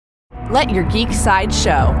Let your geek side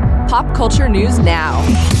show. Pop culture news now.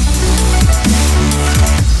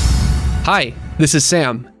 Hi, this is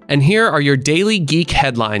Sam, and here are your daily geek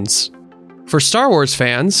headlines. For Star Wars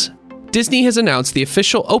fans, Disney has announced the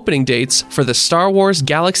official opening dates for the Star Wars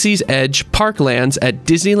Galaxy's Edge Parklands at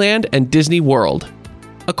Disneyland and Disney World.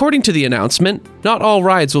 According to the announcement, not all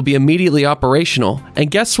rides will be immediately operational,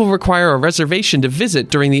 and guests will require a reservation to visit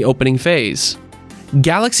during the opening phase.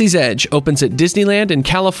 Galaxy's Edge opens at Disneyland in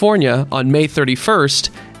California on May 31st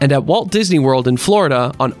and at Walt Disney World in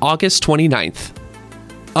Florida on August 29th.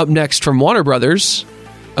 Up next from Warner Brothers,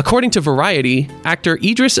 according to Variety, actor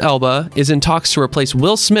Idris Elba is in talks to replace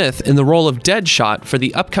Will Smith in the role of Deadshot for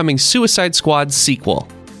the upcoming Suicide Squad sequel.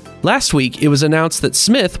 Last week, it was announced that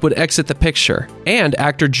Smith would exit the picture, and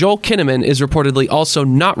actor Joel Kinnaman is reportedly also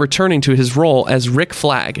not returning to his role as Rick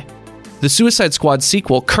Flag. The Suicide Squad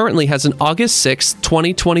sequel currently has an August 6,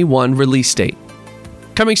 2021 release date.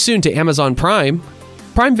 Coming soon to Amazon Prime,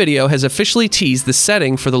 Prime Video has officially teased the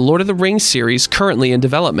setting for the Lord of the Rings series currently in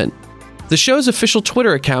development. The show's official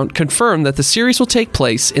Twitter account confirmed that the series will take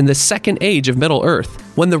place in the Second Age of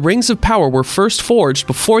Middle-earth, when the Rings of Power were first forged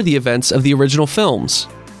before the events of the original films.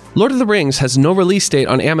 Lord of the Rings has no release date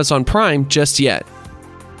on Amazon Prime just yet.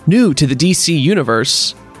 New to the DC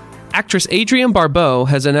universe, actress Adrienne Barbeau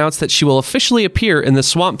has announced that she will officially appear in the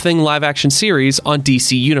Swamp Thing live-action series on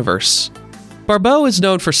DC Universe. Barbeau is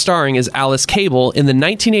known for starring as Alice Cable in the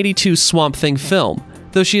 1982 Swamp Thing film,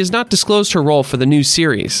 though she has not disclosed her role for the new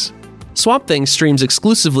series. Swamp Thing streams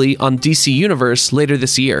exclusively on DC Universe later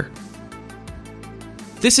this year.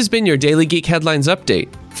 This has been your Daily Geek Headlines Update.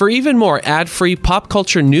 For even more ad-free pop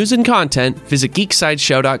culture news and content, visit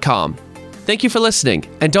geeksideshow.com. Thank you for listening,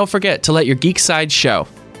 and don't forget to let your geek side show.